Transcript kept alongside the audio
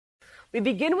We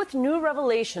begin with new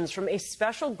revelations from a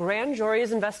special grand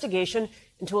jury's investigation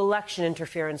into election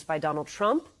interference by Donald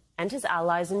Trump and his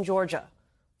allies in Georgia.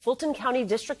 Fulton County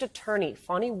District Attorney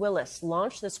Fani Willis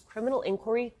launched this criminal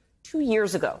inquiry 2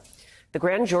 years ago. The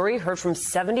grand jury heard from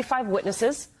 75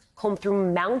 witnesses, combed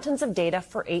through mountains of data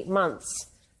for 8 months.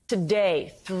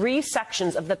 Today, 3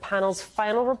 sections of the panel's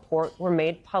final report were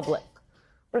made public.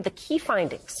 One of the key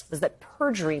findings was that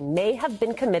perjury may have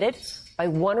been committed by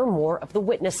one or more of the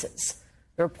witnesses.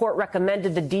 The report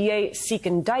recommended the DA seek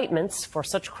indictments for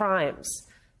such crimes,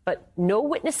 but no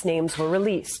witness names were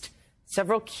released.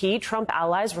 Several key Trump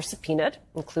allies were subpoenaed,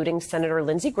 including Senator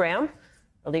Lindsey Graham.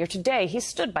 Earlier today, he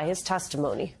stood by his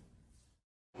testimony.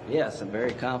 Yes, I'm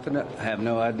very confident. I have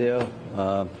no idea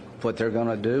what they're going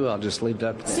to do. I'll just leave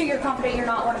that to them. So you're confident you're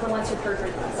not one of the ones who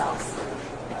perjured themselves?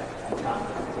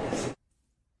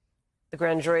 The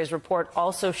grand jury's report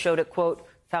also showed it, quote,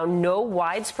 found no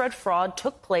widespread fraud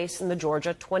took place in the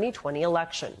Georgia 2020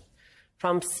 election.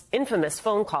 Trump's infamous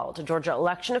phone call to Georgia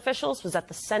election officials was at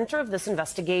the center of this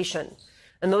investigation.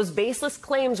 And those baseless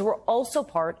claims were also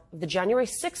part of the January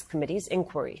 6th committee's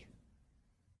inquiry.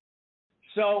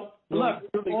 So, look,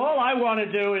 all I want to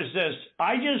do is this.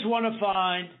 I just want to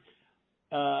find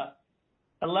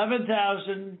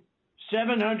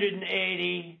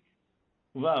 11,780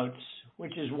 votes,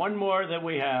 which is one more than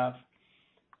we have,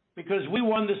 because we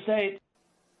won the state.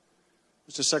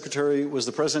 Mr. Secretary, was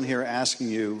the president here asking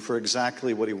you for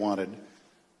exactly what he wanted?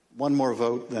 One more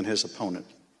vote than his opponent.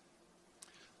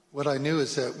 What I knew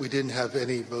is that we didn't have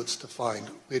any votes to find.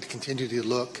 We had continued to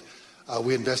look.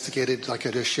 We investigated, like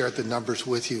I just shared the numbers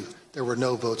with you. There were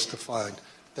no votes to find.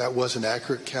 That was an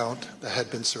accurate count that had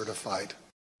been certified.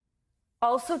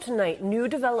 Also tonight, new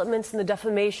developments in the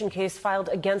defamation case filed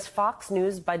against Fox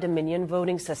News by Dominion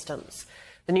Voting Systems.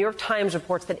 The New York Times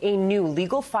reports that a new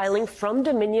legal filing from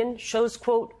Dominion shows,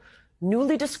 quote,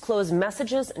 newly disclosed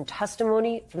messages and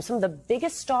testimony from some of the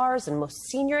biggest stars and most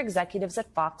senior executives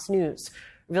at Fox News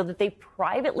revealed that they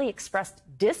privately expressed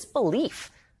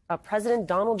disbelief about President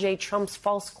Donald J. Trump's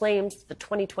false claims that the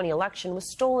 2020 election was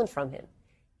stolen from him,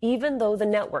 even though the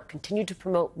network continued to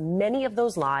promote many of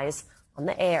those lies on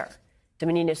the air.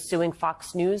 Dominion is suing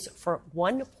Fox News for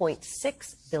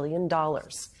 $1.6 billion.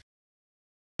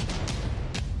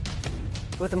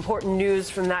 With important news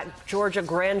from that Georgia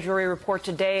grand jury report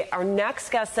today, our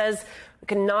next guest says we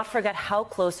cannot forget how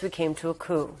close we came to a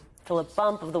coup. Philip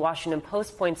Bump of the Washington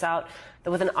Post points out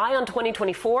that with an eye on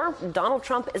 2024, Donald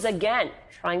Trump is again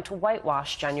trying to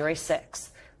whitewash January 6th.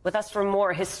 With us for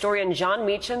more, historian John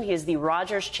Meacham. He is the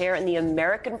Rogers Chair in the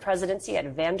American Presidency at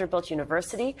Vanderbilt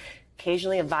University.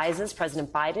 Occasionally advises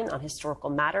President Biden on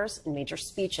historical matters and major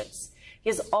speeches. He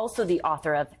is also the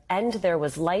author of And There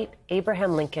Was Light,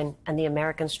 Abraham Lincoln and the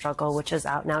American Struggle, which is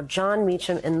out now. John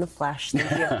Meacham in the flesh.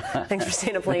 Thank you. Thanks for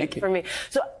staying up late for me.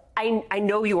 So I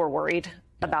know you were worried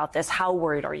about this. How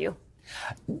worried are you?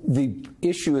 The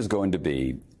issue is going to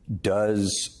be,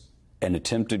 does an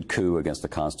attempted coup against the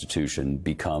Constitution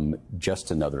become just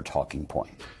another talking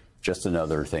point? Just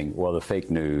another thing. Well, the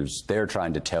fake news, they're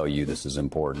trying to tell you this is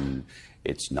important.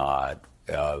 It's not.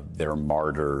 They're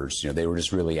martyrs. You know, they were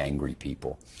just really angry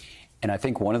people. And I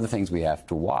think one of the things we have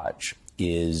to watch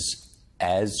is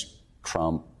as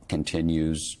Trump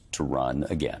continues to run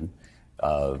again,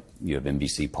 you have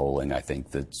NBC polling, I think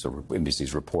that's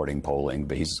NBC's reporting polling,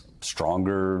 but he's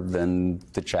stronger than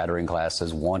the chattering class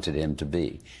has wanted him to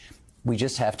be. We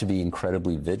just have to be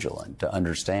incredibly vigilant to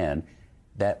understand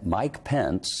that Mike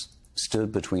Pence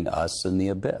stood between us and the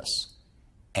abyss.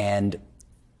 And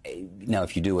now,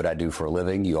 if you do what I do for a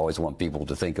living, you always want people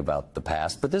to think about the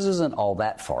past, but this isn't all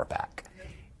that far back.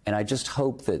 And I just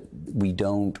hope that we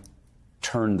don't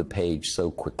turn the page so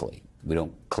quickly, we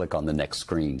don't click on the next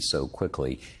screen so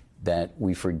quickly, that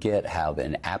we forget how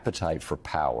an appetite for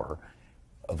power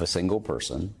of a single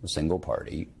person, a single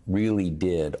party, really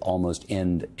did almost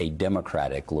end a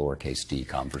democratic lowercase d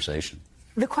conversation.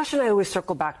 The question I always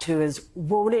circle back to is,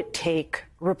 won't it take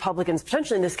Republicans,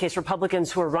 potentially in this case, Republicans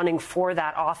who are running for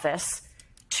that office,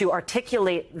 to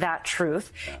articulate that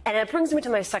truth? And it brings me to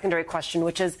my secondary question,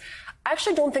 which is, I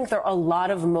actually don't think there are a lot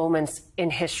of moments in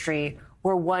history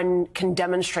where one can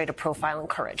demonstrate a profile in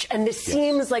courage. And this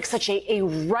seems like such a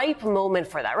ripe moment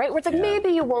for that, right? Where it's like, maybe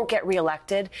you won't get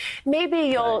reelected. Maybe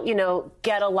you'll, you know,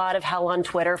 get a lot of hell on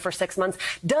Twitter for 6 months.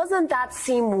 Doesn't that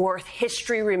seem worth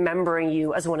history remembering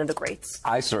you as one of the greats?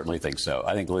 I certainly think so.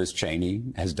 I think Liz Cheney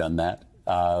has done that,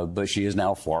 but she is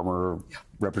now former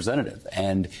representative.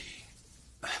 And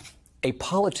a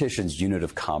politician's unit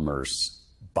of commerce,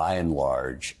 by and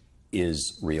large,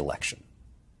 is reelection.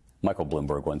 Michael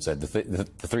Bloomberg once said the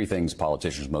three things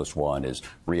politicians most want is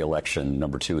re-election,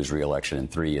 number two is re-election,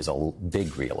 and three is a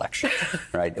big re-election,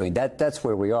 right? I mean, that's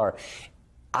where we are.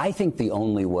 I think the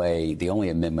only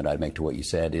amendment I'd make to what you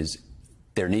said is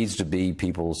there needs to be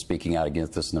people speaking out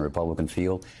against this in the Republican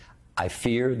field. I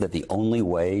fear that the only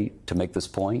way to make this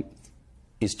point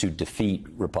is to defeat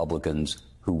Republicans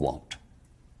who won't.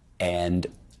 And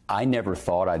I never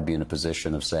thought I'd be in a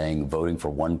position of saying voting for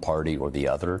one party or the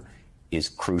other is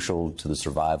crucial to the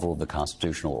survival of the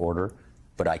constitutional order.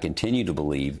 But I continue to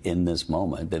believe in this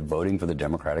moment that voting for the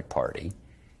Democratic Party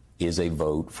is a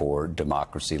vote for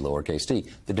democracy, lowercase d.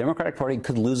 The Democratic Party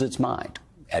could lose its mind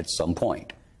at some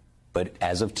point. But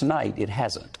as of tonight, it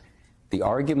hasn't. The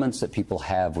arguments that people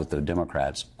have with the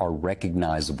Democrats are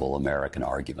recognizable American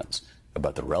arguments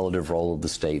about the relative role of the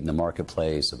state in the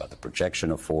marketplace, about the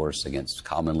projection of force against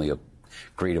commonly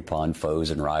agreed upon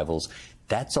foes and rivals.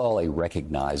 That's all a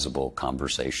recognizable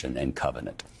conversation and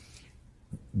covenant.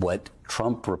 What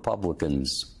Trump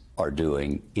Republicans are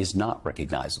doing is not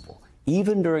recognizable.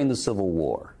 Even during the Civil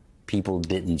War, people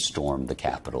didn't storm the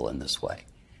Capitol in this way.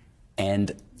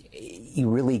 And you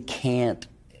really can't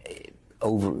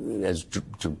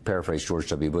to paraphrase George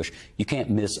W. Bush, you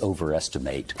can't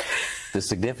overestimate the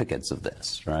significance of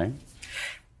this, right?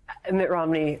 Mitt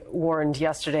Romney warned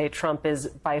yesterday Trump is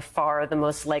by far the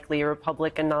most likely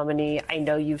Republican nominee. I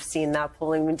know you've seen that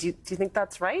polling. Do you think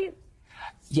that's right?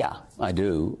 Yeah, I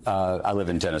do. I live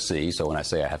in Tennessee, so when I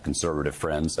say I have conservative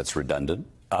friends, that's redundant.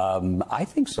 I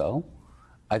think so.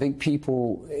 I think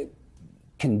people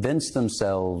convince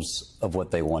themselves of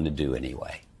what they want to do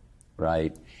anyway,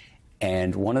 right?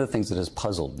 And one of the things that has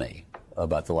puzzled me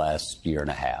about the last year and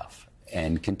a half,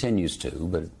 and continues to,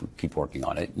 but keep working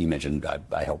on it, you mentioned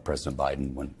I help President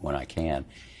Biden when I can,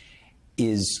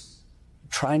 is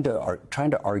trying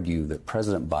to argue that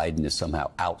President Biden is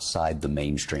somehow outside the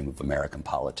mainstream of American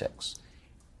politics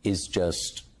is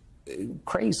just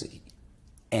crazy.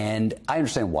 And I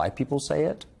understand why people say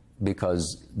it,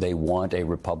 because they want a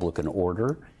Republican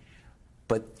order,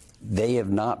 but they have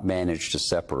not managed to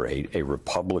separate a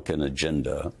Republican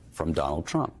agenda from Donald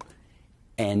Trump.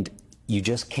 And you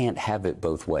just can't have it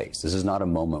both ways. This is not a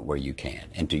moment where you can.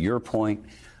 And to your point,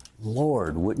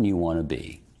 Lord, wouldn't you want to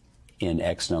be in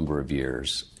X number of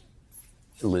years,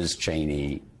 Liz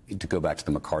Cheney, to go back to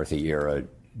the McCarthy era?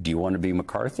 Do you want to be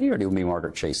McCarthy, or do you want to be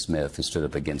Margaret Chase Smith, who stood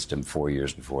up against him 4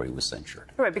 years before he was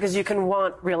censured? Right, because you can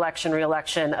want re-election,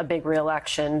 a big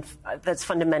re-election that's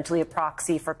fundamentally a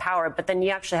proxy for power, but then you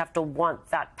actually have to want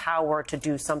that power to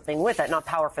do something with it, not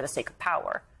power for the sake of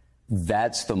power.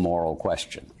 That's the moral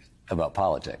question about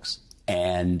politics.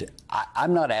 And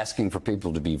I'm not asking for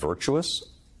people to be virtuous.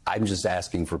 I'm just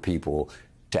asking for people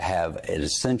to have an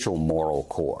essential moral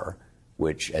core,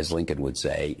 which, as Lincoln would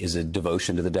say, is a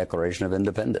devotion to the Declaration of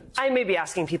Independence. I may be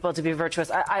asking people to be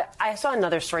virtuous. I saw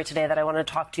another story today that I wanted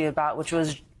to talk to you about, which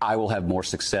was... I will have more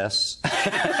success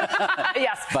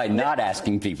yes. by not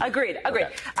asking people. Agreed. Okay.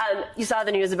 You saw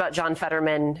the news about John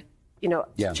Fetterman,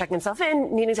 checking himself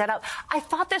in, needing to head out. I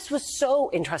thought this was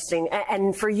so interesting,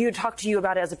 and for you to talk to you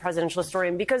about it as a presidential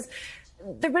historian, because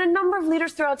there have been a number of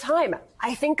leaders throughout time.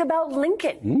 I think about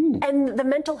Lincoln and the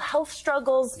mental health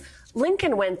struggles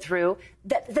Lincoln went through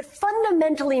that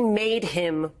fundamentally made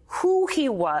him who he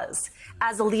was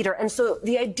as a leader. And so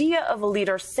the idea of a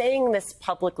leader saying this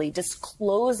publicly,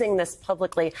 disclosing this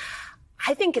publicly,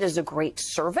 I think it is a great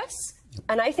service.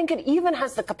 And I think it even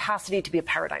has the capacity to be a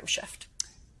paradigm shift.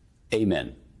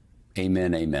 Amen.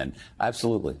 Amen. Amen.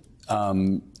 Absolutely.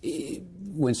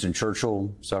 Winston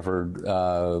Churchill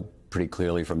suffered pretty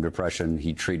clearly from depression.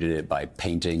 He treated it by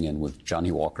painting and with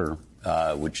Johnny Walker,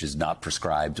 which is not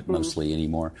prescribed mostly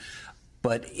anymore.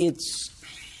 But it's,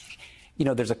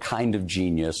 there's a kind of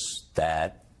genius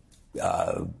that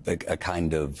a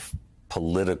kind of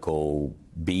political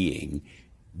being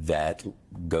that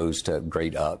goes to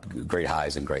great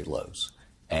highs and great lows.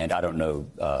 And I don't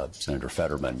know Senator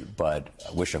Fetterman, but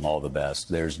I wish him all the best.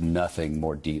 There's nothing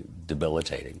more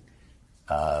debilitating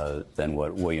than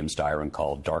what William Styron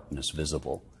called darkness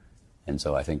visible. And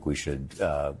so I think we should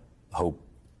hope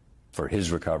for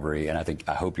his recovery. And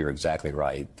I hope you're exactly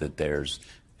right that there's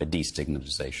a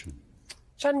destigmatization.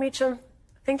 John Meacham,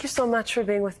 thank you so much for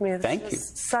being with me. Thank you.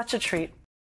 Such a treat.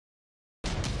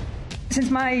 Since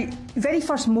my very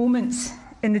first moments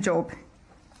in the job,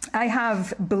 I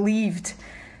have believed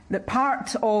that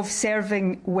part of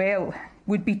serving well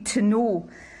would be to know,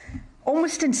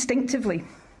 almost instinctively,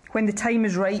 when the time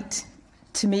is right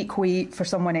to make way for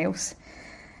someone else.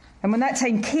 And when that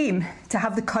time came, to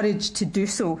have the courage to do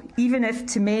so, even if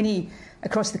to many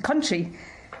across the country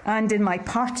and in my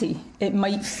party, it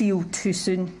might feel too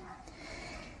soon.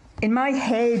 In my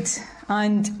head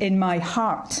and in my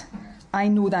heart, I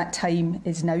know that time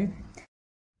is now.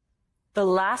 The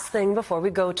last thing before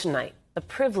we go tonight, the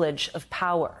privilege of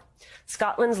power.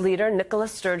 Scotland's leader, Nicola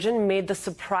Sturgeon, made the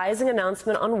surprising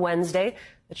announcement on Wednesday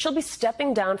that she'll be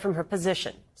stepping down from her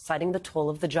position, citing the toll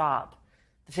of the job.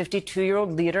 The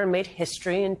 52-year-old leader made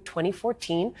history in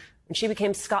 2014 when she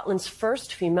became Scotland's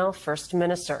first female First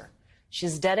Minister.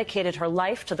 She's dedicated her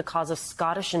life to the cause of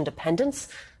Scottish independence,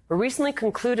 but recently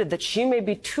concluded that she may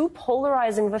be too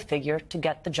polarizing of a figure to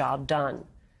get the job done.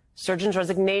 Sturgeon's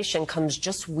resignation comes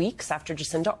just weeks after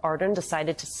Jacinda Ardern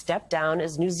decided to step down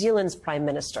as New Zealand's Prime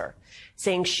Minister,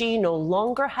 saying she no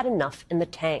longer had enough in the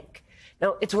tank.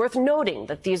 Now, it's worth noting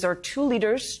that these are two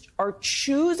leaders are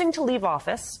choosing to leave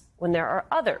office when there are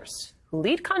others who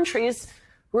lead countries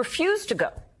who refuse to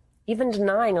go, even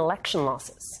denying election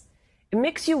losses. It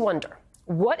makes you wonder,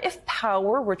 what if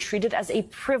power were treated as a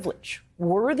privilege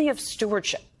worthy of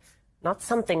stewardship, not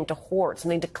something to hoard,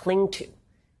 something to cling to?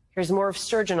 Here's more of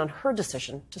Sturgeon on her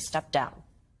decision to step down.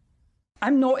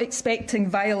 I'm not expecting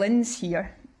violins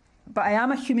here, but I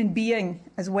am a human being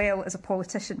as well as a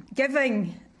politician.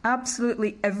 Giving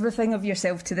absolutely everything of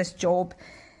yourself to this job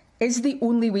is the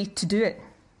only way to do it.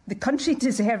 The country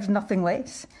deserves nothing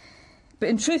less. But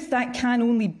in truth, that can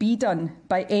only be done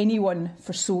by anyone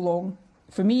for so long.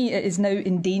 For me, it is now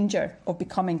in danger of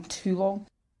becoming too long.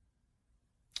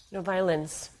 No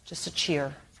violins, just a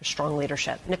cheer for strong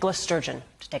leadership. Nicola Sturgeon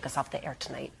to take us off the air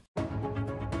tonight.